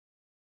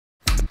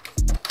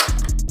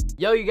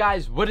Yo, you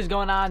guys, what is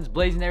going on? It's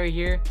Blazendary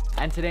here,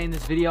 and today in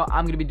this video,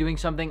 I'm going to be doing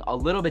something a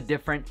little bit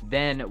different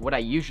than what I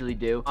usually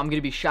do. I'm going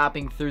to be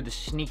shopping through the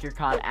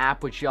Sneakercon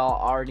app, which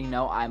y'all already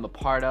know I'm a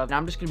part of, and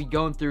I'm just going to be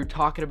going through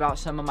talking about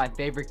some of my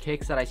favorite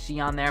kicks that I see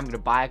on there. I'm going to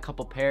buy a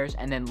couple pairs,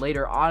 and then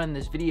later on in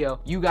this video,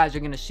 you guys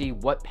are going to see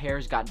what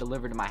pairs got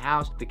delivered to my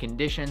house, the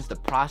conditions, the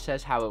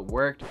process, how it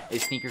worked.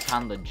 Is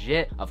Sneakercon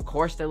legit? Of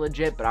course they're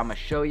legit, but I'm going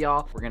to show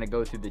y'all. We're going to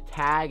go through the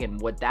tag and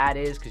what that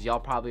is, because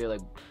y'all probably are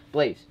like,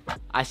 Blaze,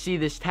 I see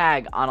this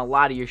tag on a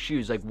lot of your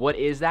shoes. Like, what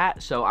is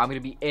that? So I'm going to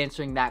be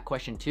answering that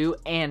question too,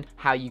 and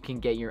how you can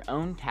get your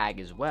own tag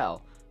as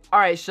well. All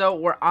right, so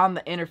we're on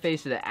the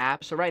interface of the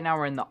app. So right now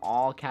we're in the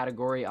all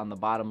category on the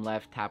bottom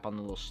left. Tap on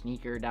the little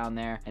sneaker down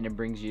there, and it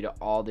brings you to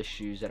all the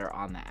shoes that are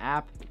on the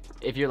app.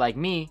 If you're like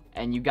me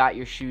and you got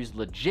your shoes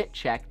legit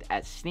checked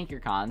at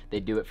Sneakercon, they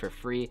do it for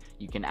free.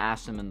 You can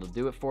ask them and they'll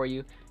do it for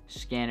you.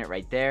 Scan it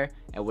right there,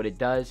 and what it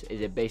does is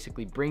it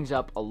basically brings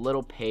up a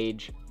little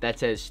page that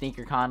says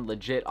Sneakercon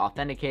legit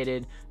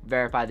authenticated,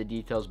 verify the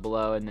details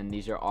below, and then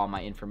these are all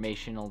my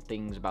informational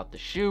things about the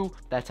shoe.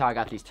 That's how I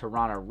got these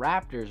Toronto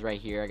Raptors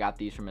right here. I got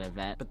these from an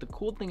event. But the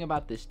cool thing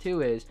about this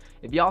too is,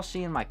 if y'all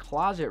see in my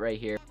closet right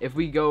here, if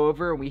we go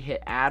over and we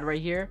hit add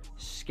right here,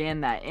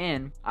 scan that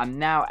in, I'm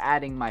now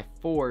adding my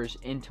 4s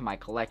into my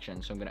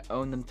collection. So I'm gonna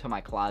own them to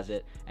my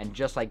closet, and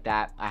just like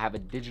that, I have a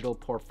digital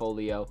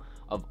portfolio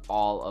of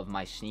all of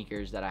my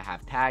sneakers that I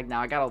have tagged.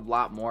 Now I got a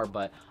lot more,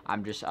 but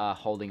I'm just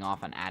holding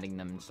off on adding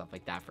them and stuff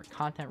like that for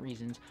content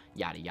reasons,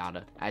 yada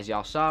yada. As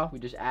y'all saw, we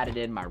just added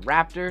in my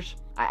Raptors.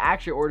 I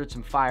actually ordered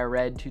some Fire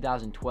Red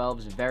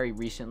 2012s very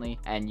recently,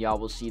 and y'all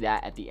will see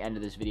that at the end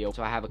of this video.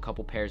 So I have a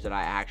couple pairs that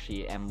I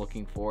actually am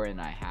looking for,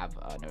 and I have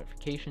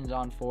notifications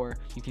on for.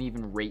 You can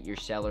even rate your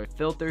seller.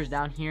 Filters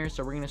down here,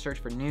 so we're gonna search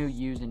for new,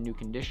 used, and new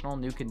conditional.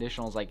 New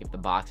conditional is like if the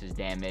box is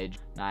damaged.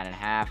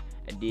 9.5,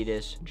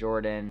 Adidas,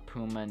 Jordan,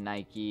 Puma,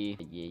 Nike,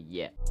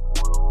 yeah.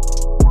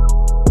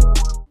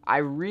 I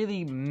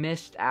really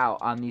missed out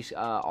on these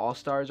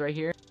all-stars right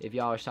here. If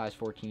y'all are size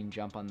 14,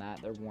 jump on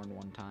that. They're worn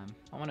one time.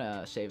 I want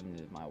to save them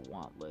to my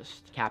want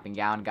list. Cap and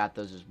Gown got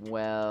those as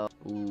well.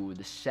 Ooh,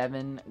 the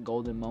 7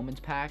 Golden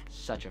Moments pack.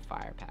 Such a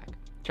fire pack.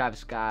 Travis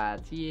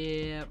Scott,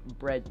 yeah.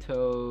 Bread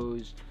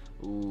Toes.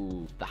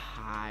 Ooh, the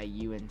high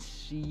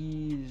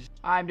UNCs.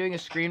 I'm doing a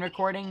screen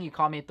recording. You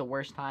call me at the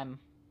worst time.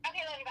 Okay,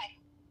 love you, bye.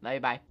 Love you,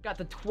 bye. Got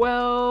the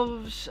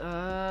 12s.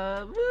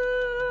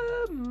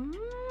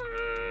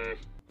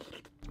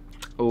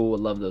 Oh, I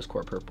love those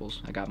core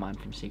purples. I got mine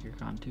from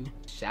Sneakercon too.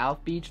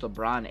 South Beach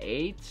LeBron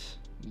 8s.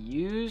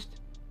 Used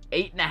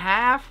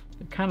 8.5.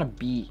 They're kind of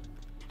beat.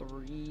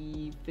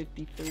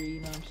 353,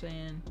 you know what I'm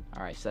saying?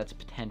 All right, so that's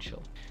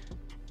potential.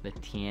 The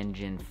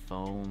Tianjin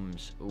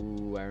foams.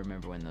 Ooh, I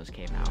remember when those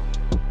came out.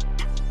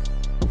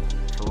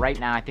 For right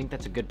now, I think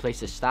that's a good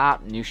place to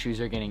stop. New shoes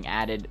are getting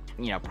added,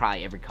 you know,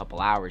 probably every couple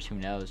hours, who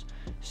knows.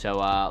 So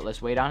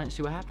let's wait on it and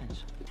see what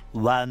happens.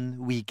 1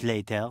 week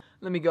later.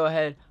 Let me go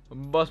ahead,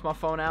 bust my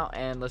phone out,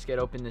 and let's get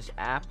open this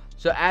app.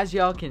 So as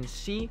y'all can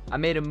see, I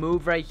made a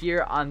move right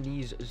here on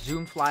these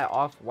Zoom Fly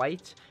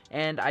off-whites,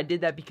 and I did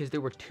that because they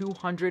were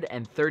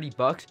 230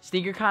 bucks.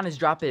 Sneakercon is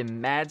dropping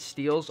mad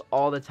steals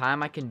all the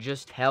time. I can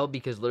just tell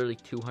because literally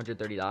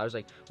 $230.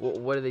 Like,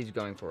 what are these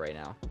going for right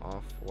now?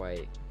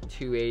 Off-white,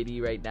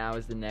 280 right now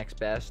is the next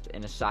best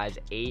in a size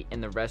 8,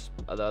 and the rest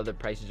of the other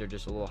prices are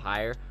just a little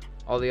higher.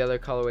 All the other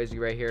colorways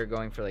right here are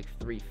going for like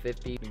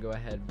 350. You can go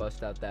ahead,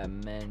 bust out that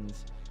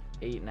men's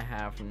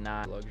 8.5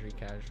 knot luxury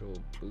casual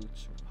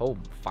boots. Oh,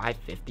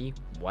 550?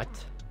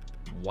 What?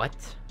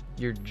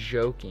 You're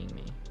joking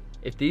me.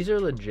 If these are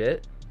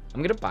legit,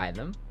 I'm gonna buy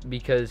them,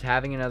 because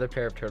having another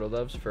pair of turtle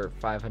doves for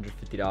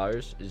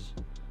 $550 is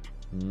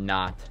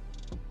not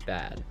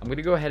bad. I'm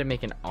gonna go ahead and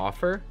make an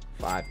offer.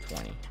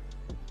 520.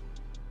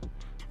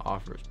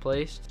 Offers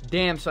placed.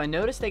 Damn, so I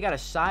noticed they got a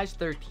size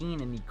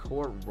 13 in the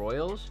Court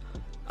Royals.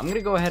 I'm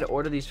gonna go ahead and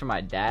order these for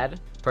my dad.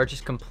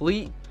 Purchase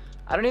complete.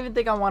 I don't even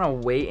think I want to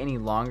wait any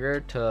longer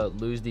to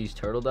lose these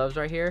turtle doves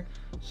right here.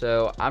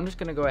 So I'm just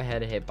gonna go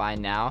ahead and hit buy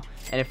now.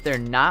 And if they're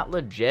not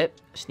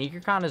legit,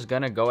 Sneakercon is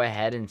gonna go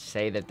ahead and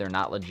say that they're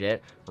not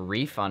legit,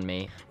 refund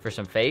me for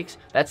some fakes.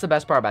 That's the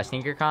best part about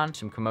Sneakercon.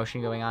 Some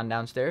commotion going on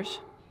downstairs.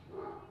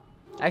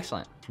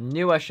 Excellent.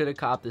 Knew I should have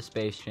copped the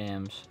Space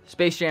Jams.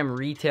 Space Jam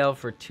retail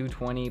for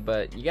 $220,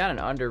 but you got an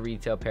under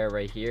retail pair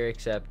right here,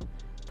 except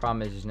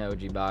problem is no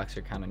OG box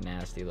are kind of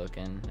nasty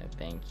looking. No,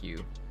 thank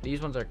you.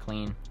 These ones are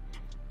clean.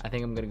 I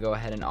think I'm gonna go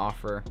ahead and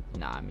offer,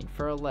 nah, I mean,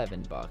 for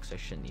 11 bucks, I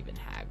shouldn't even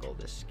haggle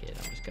this kid.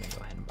 I'm just gonna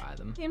go ahead and buy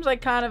them. Seems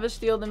like kind of a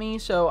steal to me,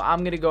 so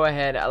I'm gonna go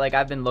ahead, like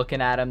I've been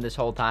looking at them this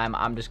whole time.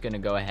 I'm just gonna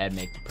go ahead and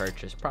make the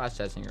purchase.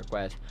 Processing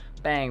request.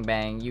 Bang,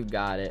 bang, you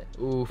got it.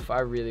 Oof, I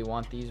really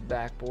want these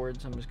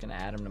backboards. I'm just gonna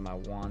add them to my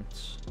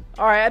wants.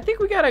 All right, I think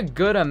we got a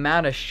good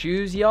amount of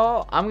shoes,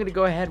 y'all. I'm gonna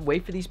go ahead,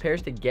 wait for these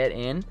pairs to get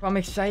in. I'm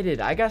excited.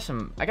 I got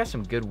some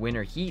good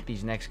winter heat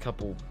these next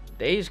couple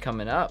days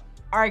coming up.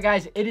 Alright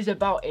guys, it is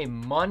about a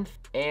month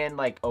and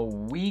like a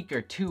week or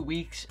 2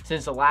 weeks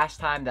since the last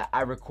time that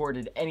I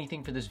recorded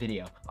anything for this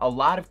video. A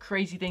lot of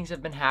crazy things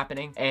have been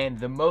happening, and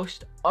the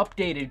most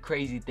updated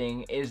crazy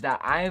thing is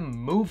that I am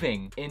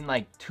moving in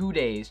like 2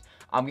 days.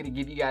 I'm gonna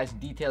give you guys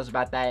details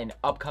about that in an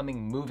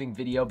upcoming moving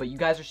video, but you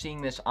guys are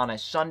seeing this on a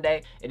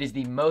Sunday. It is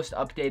the most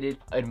updated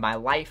in my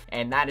life,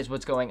 and that is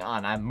what's going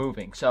on. I'm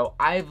moving. So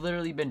I've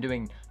literally been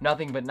doing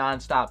nothing but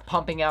nonstop,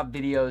 pumping out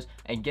videos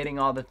and getting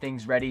all the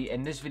things ready.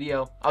 In this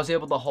video, I was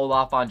able to hold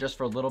off on just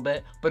for a little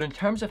bit, but in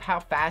terms of how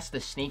fast the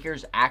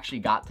sneakers actually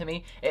got to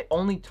me, it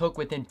only took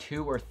within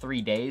 2 or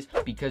 3 days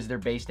because they're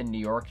based in New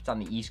York. It's on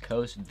the East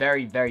Coast.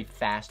 Very, very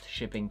fast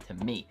shipping to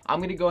me. I'm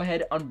gonna go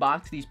ahead and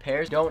unbox these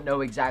pairs. Don't know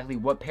exactly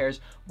what pairs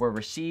were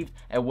received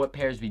and what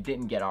pairs we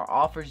didn't get our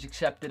offers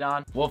accepted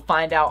on. We'll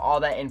find out all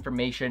that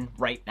information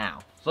right now.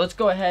 So let's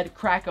go ahead,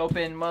 crack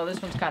open. Well,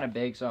 this one's kind of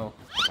big, so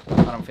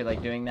I don't feel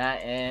like doing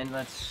that. And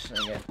let's,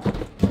 okay.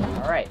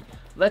 All right,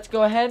 let's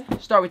go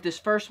ahead, start with this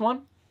first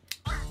one.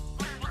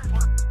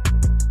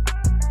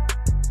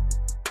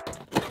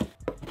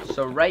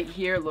 So right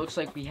here, looks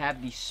like we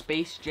have the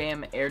Space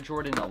Jam Air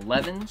Jordan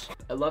 11s.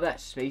 I love that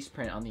space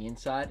print on the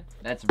inside.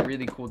 That's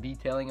really cool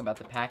detailing about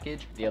the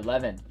package. The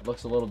 11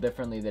 looks a little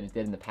differently than it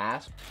did in the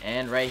past.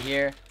 And right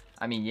here,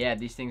 I mean, yeah,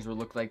 these things will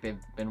look like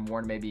they've been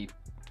worn maybe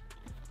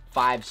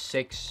 5,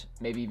 6,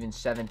 maybe even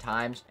 7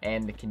 times.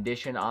 And the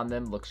condition on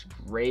them looks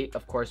great.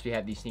 Of course, we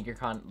have the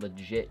Sneakercon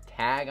legit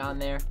tag on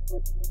there.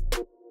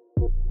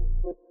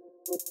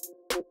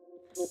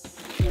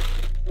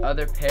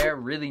 Other pair,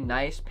 really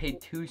nice, paid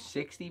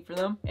 $260 for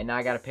them, and now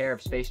I got a pair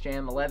of Space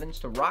Jam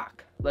 11s to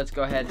rock. Let's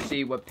go ahead and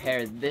see what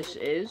pair this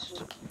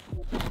is.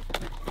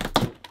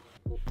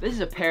 This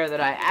is a pair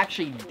that I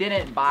actually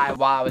didn't buy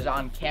while I was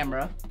on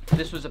camera.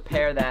 This was a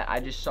pair that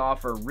I just saw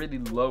for a really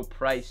low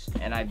price,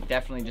 and I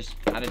definitely just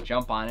had to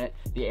jump on it.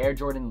 The Air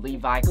Jordan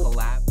Levi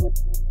collab.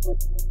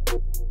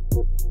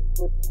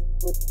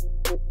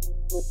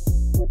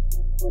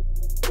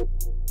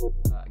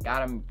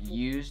 Got them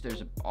used.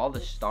 All the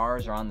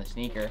stars are on the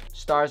sneaker.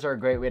 Stars are a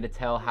great way to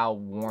tell how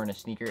worn a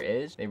sneaker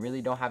is. They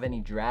really don't have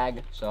any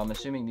drag, so I'm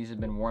assuming these have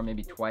been worn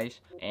maybe twice,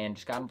 and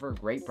just got them for a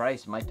great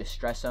price. Might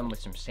distress them with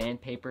some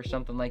sandpaper,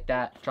 something like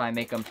that. Try and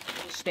make them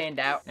stand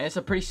out, and it's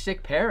a pretty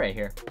sick pair right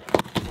here.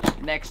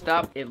 Next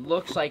up, it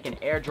looks like an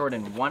Air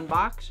Jordan 1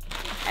 box,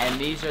 and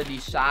these are the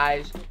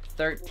size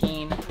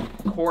 13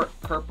 court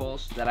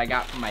purples that I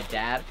got from my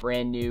dad.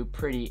 Brand new,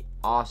 pretty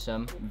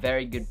awesome.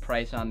 Very good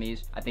price on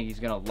these. I think he's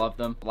gonna love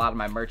them. A lot of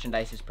my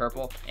merchandise is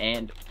purple,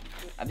 and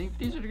I think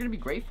these are gonna be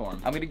great for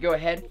him. I'm gonna go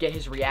ahead, get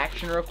his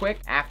reaction real quick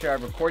after I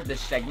record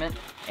this segment,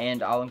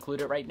 and I'll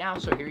include it right now,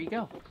 so here you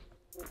go.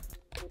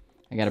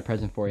 I got a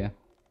present for you.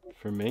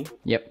 For me?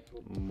 Yep.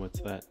 What's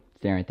that?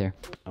 Stand right there.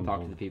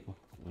 Talk to the people.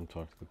 I'm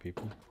talking to the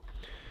people.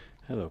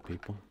 Hello,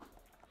 people.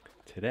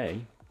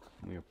 Today,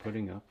 we are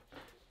putting up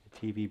a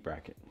TV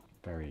bracket.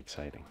 Very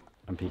exciting.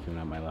 I'm peeking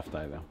out my left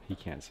eye, though. He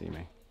can't see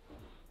me.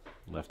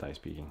 Left eye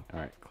speaking. All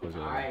right, close it.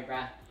 All right,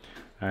 brah.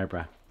 All right,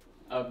 brah.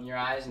 Open your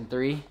eyes in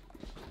 3,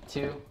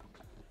 2,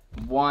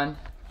 1.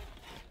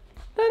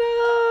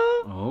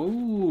 Ta-da!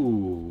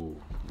 Oh,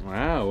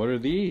 wow. What are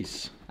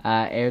these?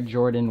 Air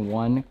Jordan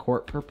 1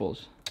 court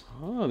purples.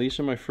 Oh, these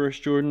are my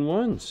first Jordan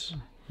 1s.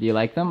 Do you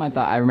like them?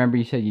 I remember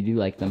you said you do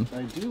like them.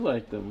 I do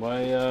like them. Why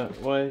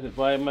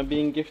am I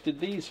being gifted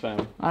these,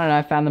 fam? I don't know.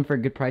 I found them for a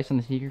good price on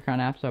the Sneakercon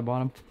app, so I bought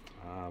them.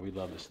 Ah, we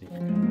love the sneaker.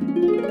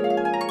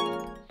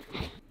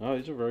 Oh,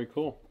 these are very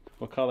cool.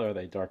 What color are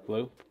they? Dark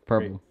blue?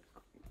 Purple. Great.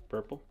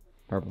 Purple?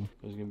 Purple.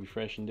 Those are gonna be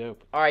fresh and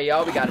dope. All right,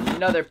 y'all. We got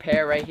another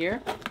pair right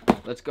here.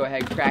 Let's go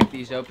ahead and crack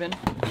these open.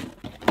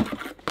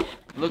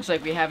 Looks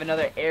like we have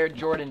another Air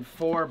Jordan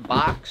 4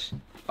 box.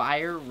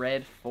 Fire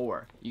Red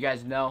 4. You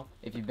guys know,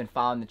 if you've been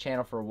following the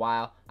channel for a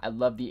while, I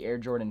love the Air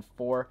Jordan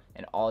 4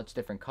 and all its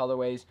different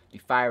colorways. The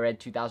Fire Red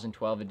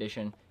 2012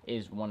 edition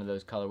is one of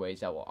those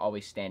colorways that will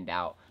always stand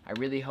out. I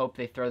really hope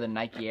they throw the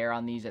Nike Air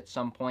on these at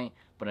some point,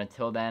 but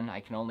until then, I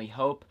can only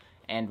hope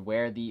and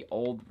wear the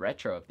old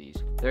retro of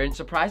these. They're in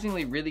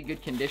surprisingly really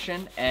good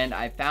condition, and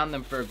I found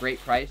them for a great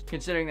price,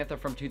 considering that they're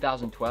from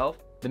 2012.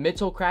 The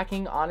midsole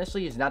cracking,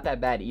 honestly, is not that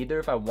bad either.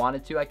 If I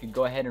wanted to, I could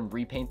go ahead and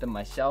repaint them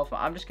myself.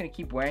 I'm just gonna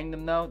keep wearing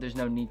them though. There's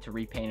no need to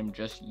repaint them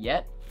just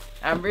yet.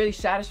 I'm really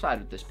satisfied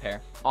with this pair.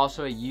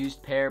 Also a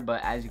used pair,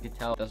 but as you can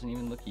tell, it doesn't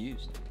even look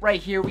used.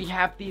 Right here, we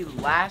have the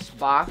last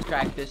box.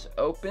 Crack this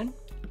open.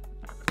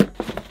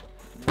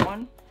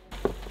 1,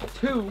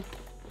 2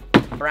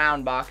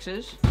 brown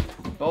boxes.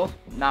 Both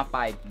not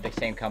by the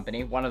same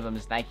company. One of them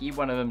is Nike,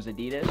 one of them is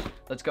Adidas.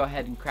 Let's go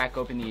ahead and crack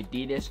open the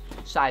Adidas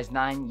size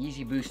 9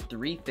 Yeezy Boost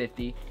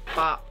 350.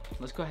 Pop.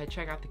 Let's go ahead and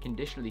check out the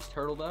condition of these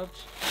turtle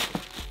doves.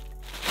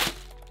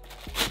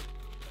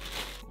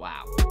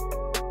 Wow.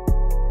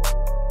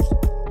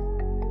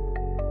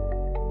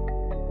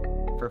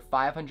 For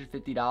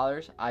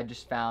 $550, I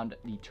just found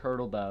the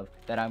turtle dove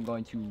that I'm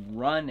going to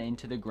run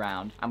into the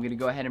ground. I'm gonna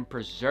go ahead and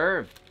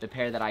preserve the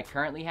pair that I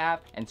currently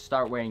have and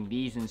start wearing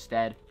these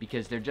instead,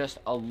 because they're just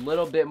a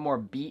little bit more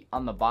beat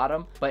on the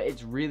bottom, but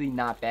it's really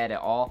not bad at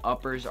all.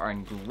 Uppers are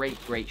in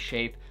great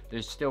shape.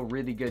 There's still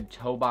really good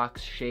toe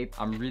box shape.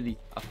 I'm really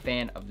a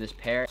fan of this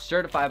pair.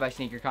 Certified by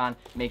Sneakercon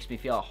makes me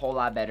feel a whole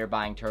lot better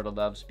buying turtle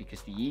doves,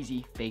 because the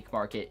Yeezy fake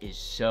market is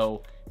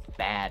so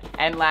bad.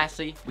 And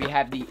lastly, we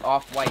have the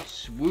off-white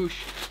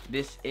swoosh.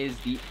 This is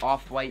the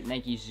off-white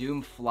Nike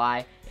Zoom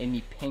Fly in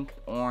the pink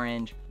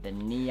orange, the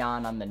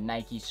neon on the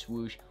Nike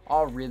swoosh,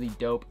 all really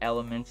dope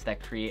elements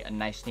that create a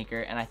nice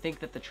sneaker. And I think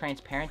that the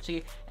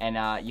transparency, and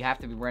you have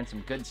to be wearing some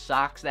good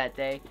socks that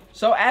day.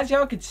 So as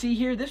y'all can see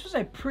here, this was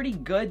a pretty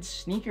good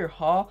sneaker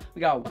haul.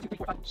 We got 1, 2, 3,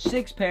 4, 5,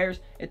 6 pairs.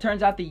 It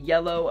turns out the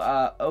yellow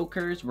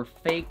ochres were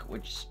fake,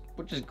 which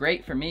is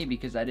great for me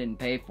because I didn't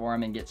pay for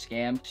them and get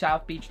scammed.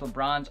 South Beach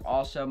LeBrons,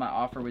 also my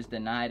offer was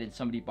denied and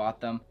somebody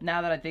bought them.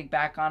 Now that I think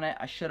back on it,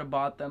 I should have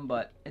bought them,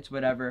 but it's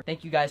whatever.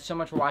 Thank you guys so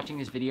much for watching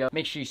this video.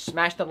 Make sure you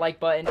smash the like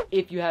button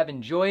if you have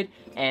enjoyed,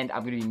 and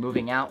I'm gonna be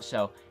moving out,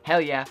 so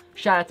hell yeah.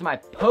 Shout out to my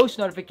post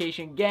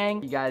notification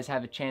gang. You guys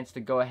have a chance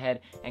to go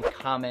ahead and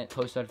comment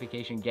post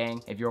notification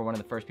gang. If you're one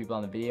of the first people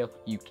on the video,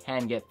 you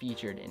can get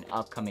featured in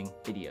upcoming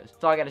videos.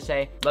 That's all I gotta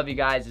say. Love you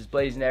guys. It's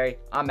Blazendary.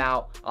 I'm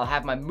out. I'll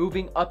have my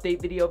moving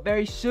update video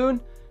very soon.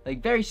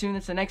 Like very soon.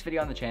 It's the next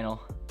video on the channel.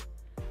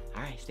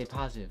 All right, stay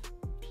positive.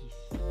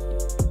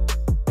 Peace.